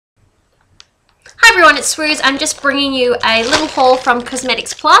everyone, it's Swoos. I'm just bringing you a little haul from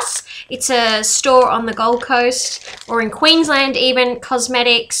Cosmetics Plus. It's a store on the Gold Coast or in Queensland even,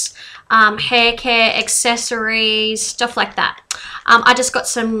 cosmetics, hair care, accessories, stuff like that. I just got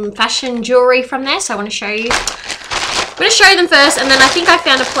some fashion jewellery from there, so I want to show you. I'm going to show you them first, and then I think I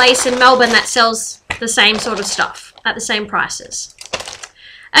found a place in Melbourne that sells the same sort of stuff at the same prices.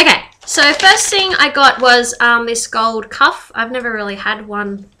 Okay, so first thing I got was this gold cuff. I've never really had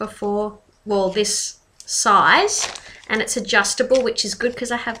one before, well, this size, and it's adjustable, which is good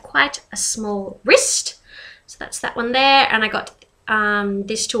because I have quite a small wrist. So that's that one there, and I got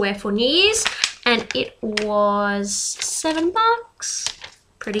this to wear for New Year's, and it was $7,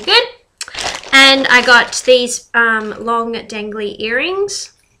 pretty good. And I got these long dangly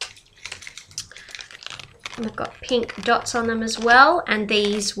earrings. And I've got pink dots on them as well, and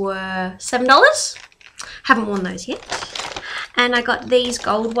these were $7. Haven't worn those yet. And I got these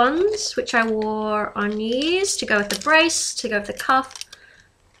gold ones, which I wore on New Year's to go with the brace, to go with the cuff.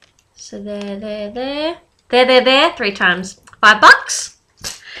 So there, 3 times, $5.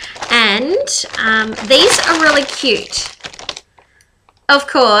 And these are really cute. Of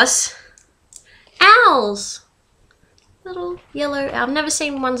course, owls. Little yellow owl. I've never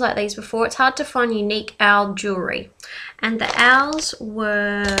seen ones like these before. It's hard to find unique owl jewelry. And the owls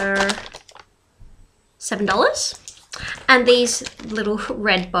were $7. And these little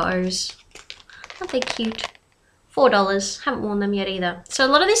red bows. Aren't they cute? $4. Haven't worn them yet either. So a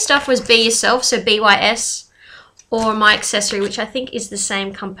lot of this stuff was Be Yourself, so BYS, or My Accessory, which I think is the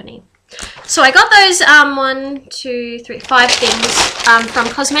same company. So I got those 5 things from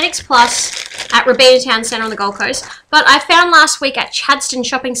Cosmetics Plus at Robina Town Centre on the Gold Coast. But I found last week at Chadstone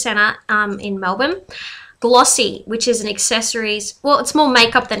Shopping Centre in Melbourne, Glossy, which is an accessories, well, it's more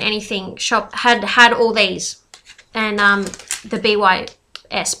makeup than anything, shop had all these. And the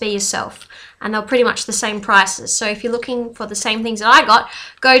BYS, Be Yourself. And they're pretty much the same prices. So if you're looking for the same things that I got,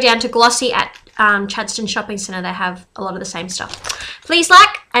 go down to Glossy at Chadstone Shopping Centre. They have a lot of the same stuff. Please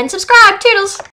like and subscribe. Toodles!